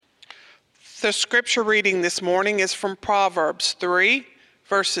The scripture reading this morning is from Proverbs 3,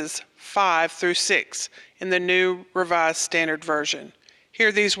 verses 5 through 6 in the New Revised Standard Version.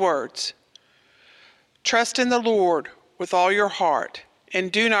 Hear these words. Trust in the Lord with all your heart,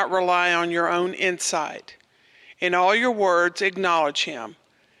 and do not rely on your own insight. In all your words acknowledge him,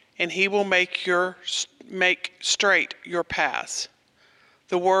 and he will make straight your paths.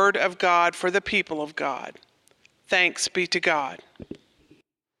 The word of God for the people of God. Thanks be to God.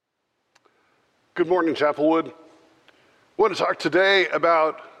 Good morning, Chapelwood. I want to talk today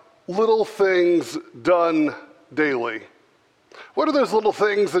about little things done daily. What are those little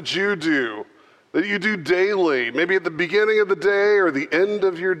things that you do daily, maybe at the beginning of the day or the end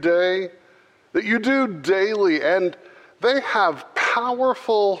of your day, that you do daily, and they have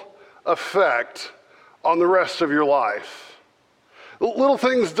powerful effect on the rest of your life? Little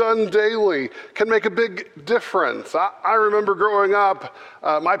things done daily can make a big difference. I remember growing up,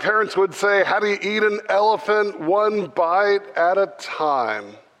 my parents would say, how do you eat an elephant? One bite at a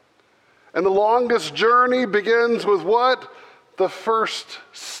time. And the longest journey begins with what? The first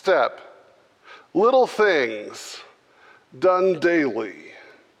step. Little things done daily.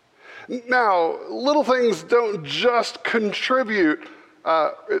 Now, little things don't just contribute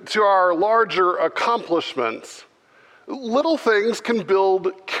to our larger accomplishments. Little things can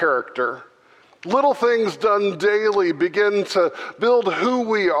build character. Little things done daily begin to build who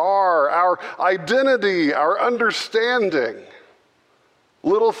we are, our identity, our understanding.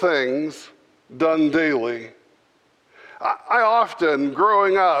 Little things done daily. I often,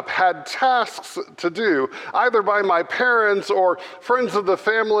 growing up, had tasks to do, either by my parents or friends of the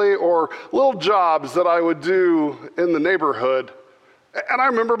family, or little jobs that I would do in the neighborhood. And I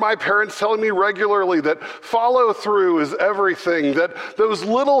remember my parents telling me regularly that follow through is everything, that those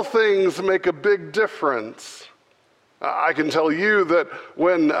little things make a big difference. I can tell you that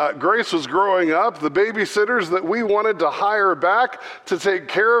when Grace was growing up, the babysitters that we wanted to hire back to take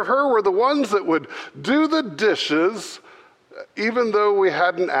care of her were the ones that would do the dishes, even though we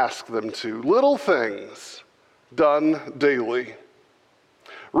hadn't asked them to. Little things done daily.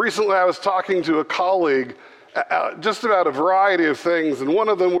 Recently, I was talking to a colleague just about a variety of things, and one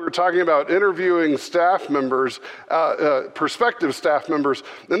of them we were talking about interviewing staff members, prospective staff members,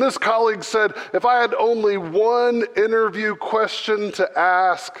 and this colleague said, if I had only one interview question to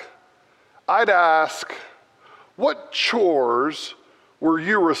ask, I'd ask, what chores were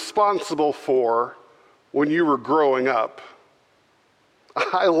you responsible for when you were growing up?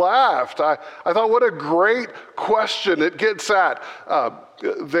 I laughed. I thought, what a great question. It gets at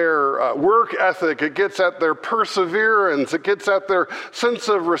their work ethic. It gets at their perseverance. It gets at their sense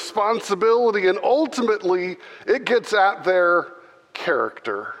of responsibility. And ultimately, it gets at their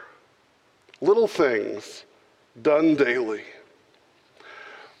character. Little things done daily.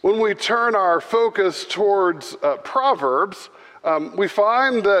 When we turn our focus towards Proverbs, we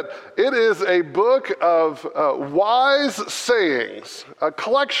find that it is a book of wise sayings, a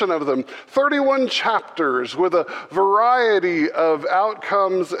collection of them, 31 chapters with a variety of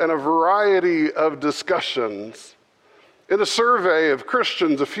outcomes and a variety of discussions. In a survey of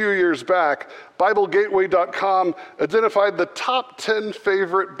Christians a few years back, BibleGateway.com identified the top 10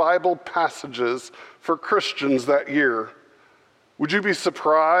 favorite Bible passages for Christians that year. Would you be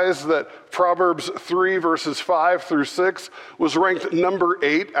surprised that Proverbs 3 verses 5 through 6 was ranked number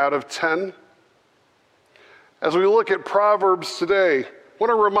 8 out of 10? As we look at Proverbs today, I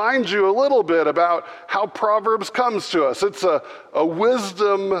want to remind you a little bit about how Proverbs comes to us. It's a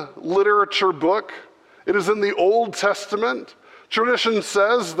wisdom literature book. It is in the Old Testament. Tradition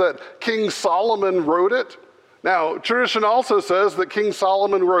says that King Solomon wrote it. Now, tradition also says that King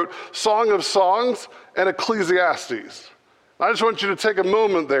Solomon wrote Song of Songs and Ecclesiastes. I just want you to take a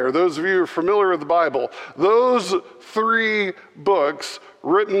moment there, those of you who are familiar with the Bible. Those 3 books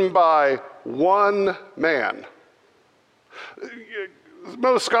written by one man.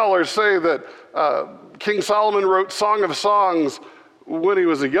 Most scholars say that King Solomon wrote Song of Songs when he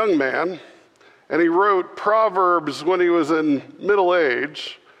was a young man, and he wrote Proverbs when he was in middle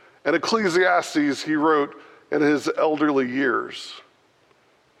age, and Ecclesiastes he wrote in his elderly years.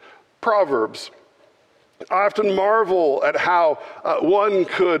 Proverbs. I often marvel at how one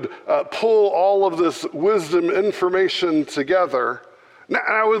could pull all of this wisdom information together.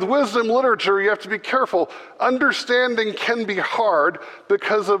 Now, with wisdom literature, you have to be careful. Understanding can be hard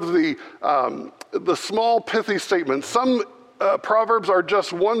because of the small, pithy statements. Some Proverbs are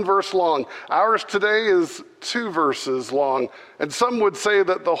just 1 verse long. Ours today is 2 verses long. And some would say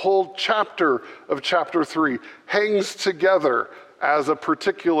that the whole chapter of chapter 3 hangs together as a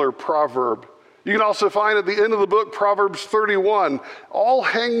particular proverb You can also find at the end of the book, Proverbs 31, all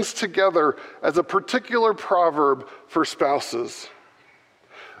hangs together as a particular proverb for spouses.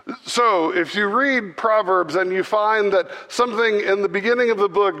 So if you read Proverbs and you find that something in the beginning of the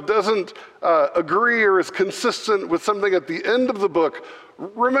book doesn't agree or is consistent with something at the end of the book,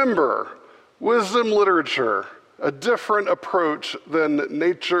 remember, wisdom literature, a different approach than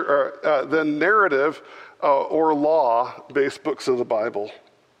narrative or law-based books of the Bible.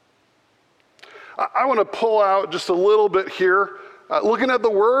 I want to pull out just a little bit here, looking at the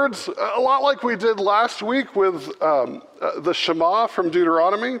words, a lot like we did last week with the Shema from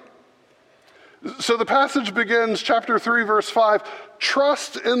Deuteronomy. So the passage begins, chapter 3, verse 5,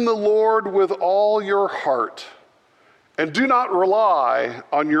 "Trust in the Lord with all your heart, and do not rely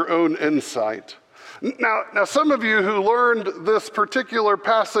on your own insight." Now, some of you who learned this particular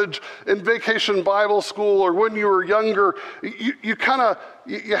passage in Vacation Bible School or when you were younger, you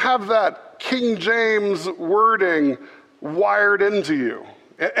have that King James wording wired into you.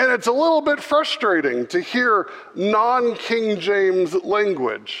 And it's a little bit frustrating to hear non-King James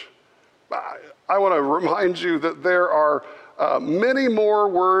language. I want to remind you that there are many more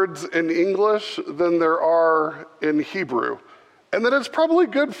words in English than there are in Hebrew, and that it's probably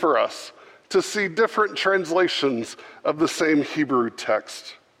good for us to see different translations of the same Hebrew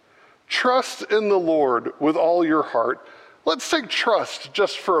text. Trust in the Lord with all your heart. Let's take trust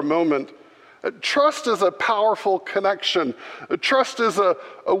just for a moment. Trust is a powerful connection. Trust is a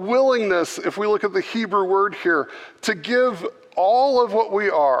willingness, if we look at the Hebrew word here, to give all of what we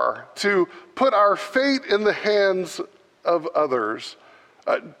are, to put our fate in the hands of others.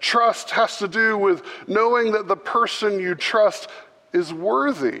 Trust has to do with knowing that the person you trust is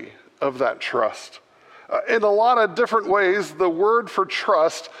worthy of that trust. In a lot of different ways, the word for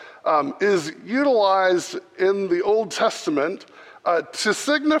trust is utilized in the Old Testament to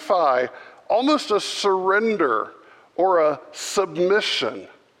signify almost a surrender or a submission.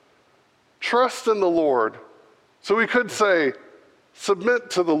 Trust in the Lord. So we could say, submit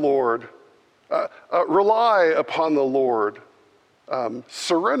to the Lord, rely upon the Lord,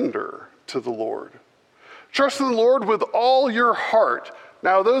 surrender to the Lord. Trust in the Lord with all your heart.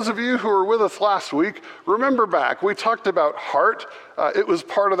 Now, those of you who were with us last week, remember back, we talked about heart. It was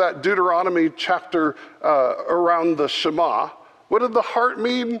part of that Deuteronomy chapter around the Shema. What did the heart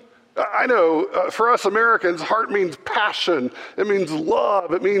mean? I know for us Americans, heart means passion. It means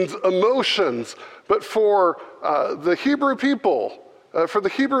love. It means emotions. But for the Hebrew people, for the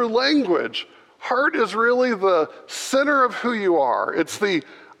Hebrew language, heart is really the center of who you are. It's the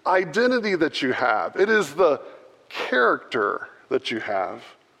identity that you have. It is the character that you have.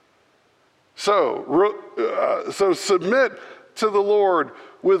 So submit to the Lord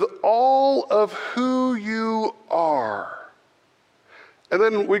with all of who you are. And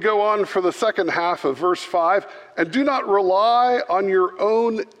then we go on for the second half of verse 5, and do not rely on your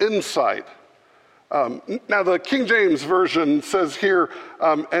own insight. Now the King James Version says here,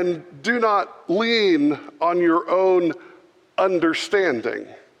 and do not lean on your own understanding.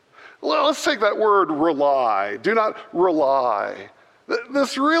 Well, let's take that word rely. Do not rely.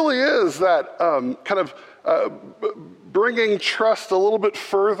 This really is that bringing trust a little bit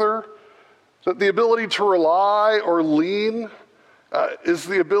further, that the ability to rely or lean is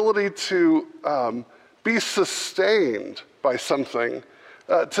the ability to be sustained by something,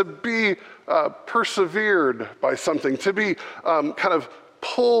 to be persevered by something, to be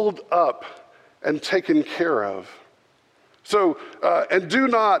pulled up and taken care of. So, and do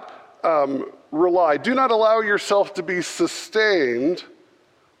not rely, do not allow yourself to be sustained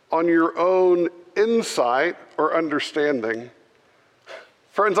on your own insight or understanding.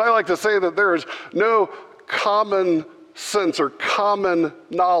 Friends, I like to say that there is no common sense or common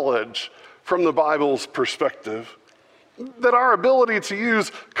knowledge from the Bible's perspective. That our ability to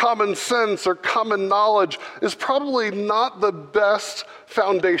use common sense or common knowledge is probably not the best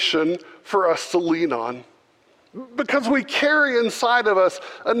foundation for us to lean on. Because we carry inside of us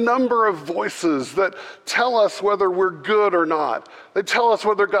a number of voices that tell us whether we're good or not. They tell us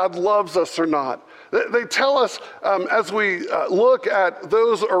whether God loves us or not. They tell us as we look at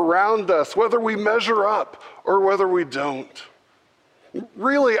those around us, whether we measure up or whether we don't.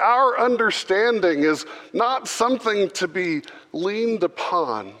 Really, our understanding is not something to be leaned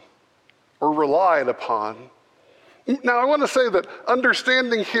upon or relied upon. Now, I want to say that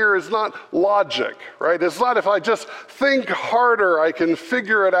understanding here is not logic, right? It's not if I just think harder, I can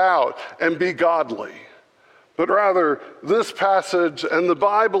figure it out and be godly. But rather, this passage and the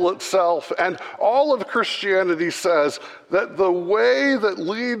Bible itself and all of Christianity says that the way that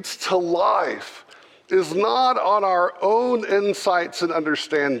leads to life is not on our own insights and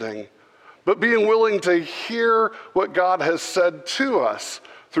understanding, but being willing to hear what God has said to us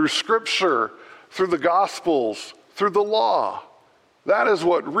through Scripture, through the Gospels, through the law. That is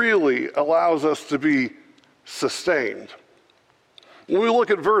what really allows us to be sustained. When we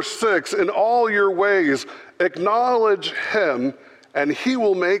look at verse 6, in all your ways acknowledge him, and he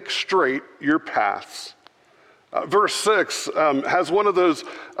will make straight your paths. Verse 6 has one of those,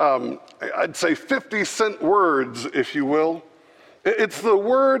 I'd say 50-cent words, if you will. It's the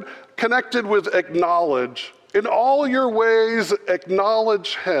word connected with acknowledge. In all your ways,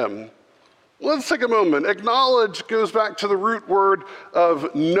 acknowledge him. Let's take a moment. Acknowledge goes back to the root word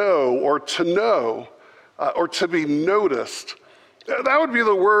of know, or to be noticed. That would be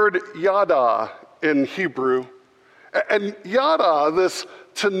the word yada in Hebrew. And yada, this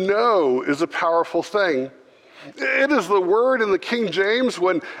to know, is a powerful thing. It is the word in the King James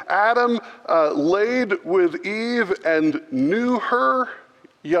when Adam laid with Eve and knew her,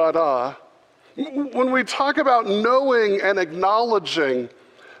 yada. When we talk about knowing and acknowledging,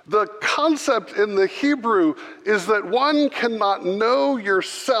 the concept in the Hebrew is that one cannot know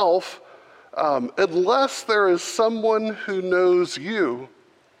yourself unless there is someone who knows you.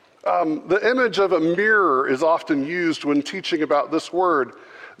 The image of a mirror is often used when teaching about this word,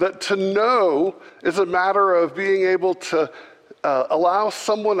 that to know is a matter of being able to allow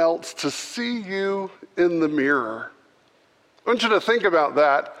someone else to see you in the mirror. I want you to think about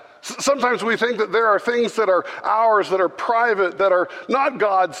that. Sometimes we think that there are things that are ours, that are private, that are not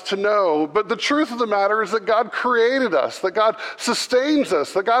God's to know. But the truth of the matter is that God created us, that God sustains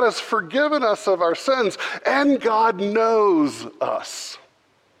us, that God has forgiven us of our sins, and God knows us.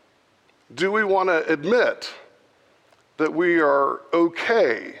 Do we want to admit that we are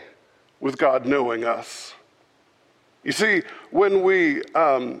okay with God knowing us? You see, when we,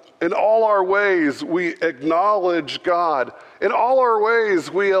 in all our ways, we acknowledge God, in all our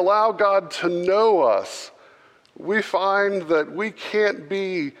ways, we allow God to know us, we find that we can't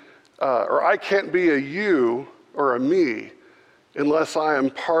be, or I can't be a you or a me unless I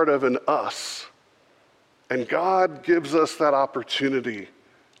am part of an us. And God gives us that opportunity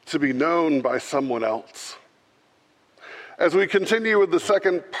to be known by someone else. As we continue with the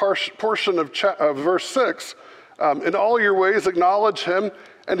second portion of verse 6, in all your ways acknowledge him,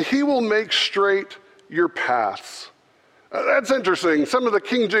 and he will make straight your paths. That's interesting. Some of the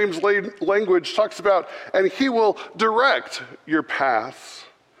King James language talks about, and he will direct your paths.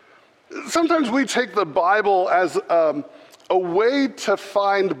 Sometimes we take the Bible as a way to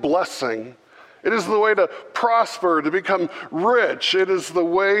find blessing. It is the way to prosper, to become rich. It is the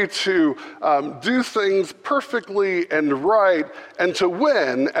way to do things perfectly and right, and to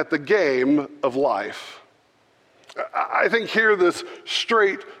win at the game of life. I think here this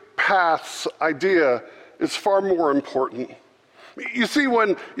straight paths idea is far more important. You see,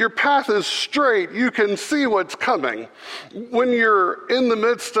 when your path is straight, you can see what's coming. When you're in the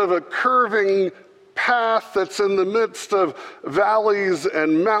midst of a curving path that's in the midst of valleys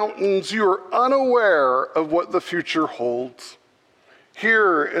and mountains, you are unaware of what the future holds.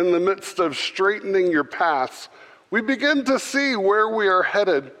 Here, in the midst of straightening your paths, we begin to see where we are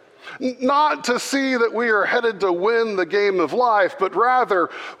headed. Not to see that we are headed to win the game of life, but rather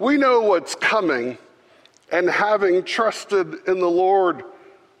we know what's coming. And having trusted in the Lord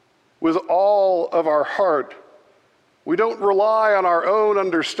with all of our heart, we don't rely on our own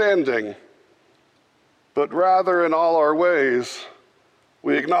understanding, but rather in all our ways,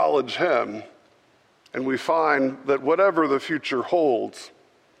 we acknowledge him, and we find that whatever the future holds,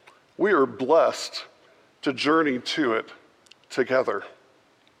 we are blessed to journey to it together.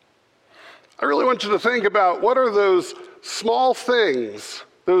 I really want you to think about what are those small things,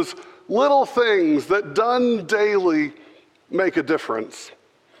 those little things that done daily make a difference.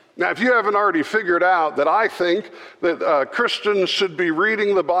 Now, if you haven't already figured out that I think that Christians should be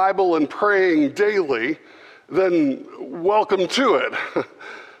reading the Bible and praying daily, then welcome to it.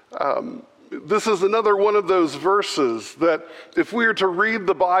 This is another one of those verses that if we are to read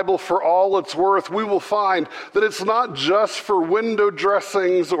the Bible for all it's worth, we will find that it's not just for window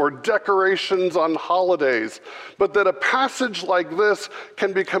dressings or decorations on holidays, but that a passage like this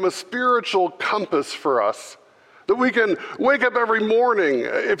can become a spiritual compass for us. That we can wake up every morning.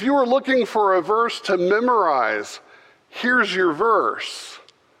 If you are looking for a verse to memorize, here's your verse.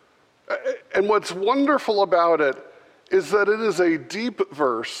 And what's wonderful about it is that it is a deep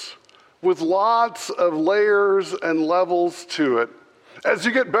verse with lots of layers and levels to it. As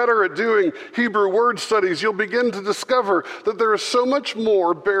you get better at doing Hebrew word studies, you'll begin to discover that there is so much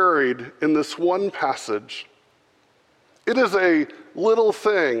more buried in this one passage. It is a little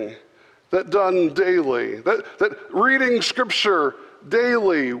thing that done daily, that reading Scripture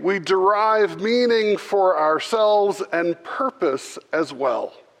daily, we derive meaning for ourselves and purpose as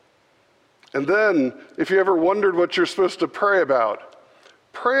well. And then, if you ever wondered what you're supposed to pray about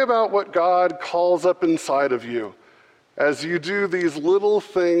what God calls up inside of you as you do these little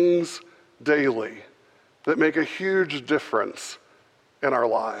things daily that make a huge difference in our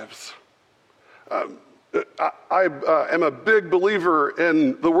lives. I am a big believer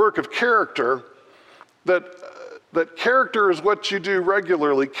in the work of character, that character is what you do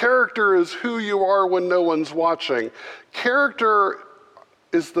regularly. Character is who you are when no one's watching. Character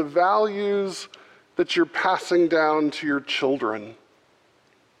is the values that you're passing down to your children.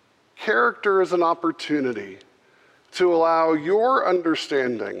 Character is an opportunity to allow your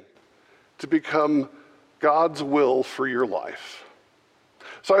understanding to become God's will for your life.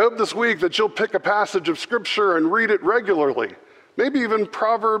 So I hope this week that you'll pick a passage of Scripture and read it regularly, maybe even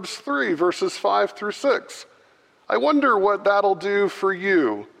Proverbs 3, verses 5 through 6. I wonder what that'll do for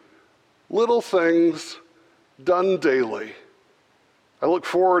you. Little things done daily. I look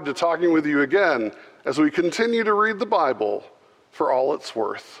forward to talking with you again as we continue to read the Bible for all it's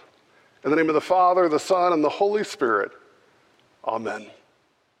worth. In the name of the Father, the Son, and the Holy Spirit, amen.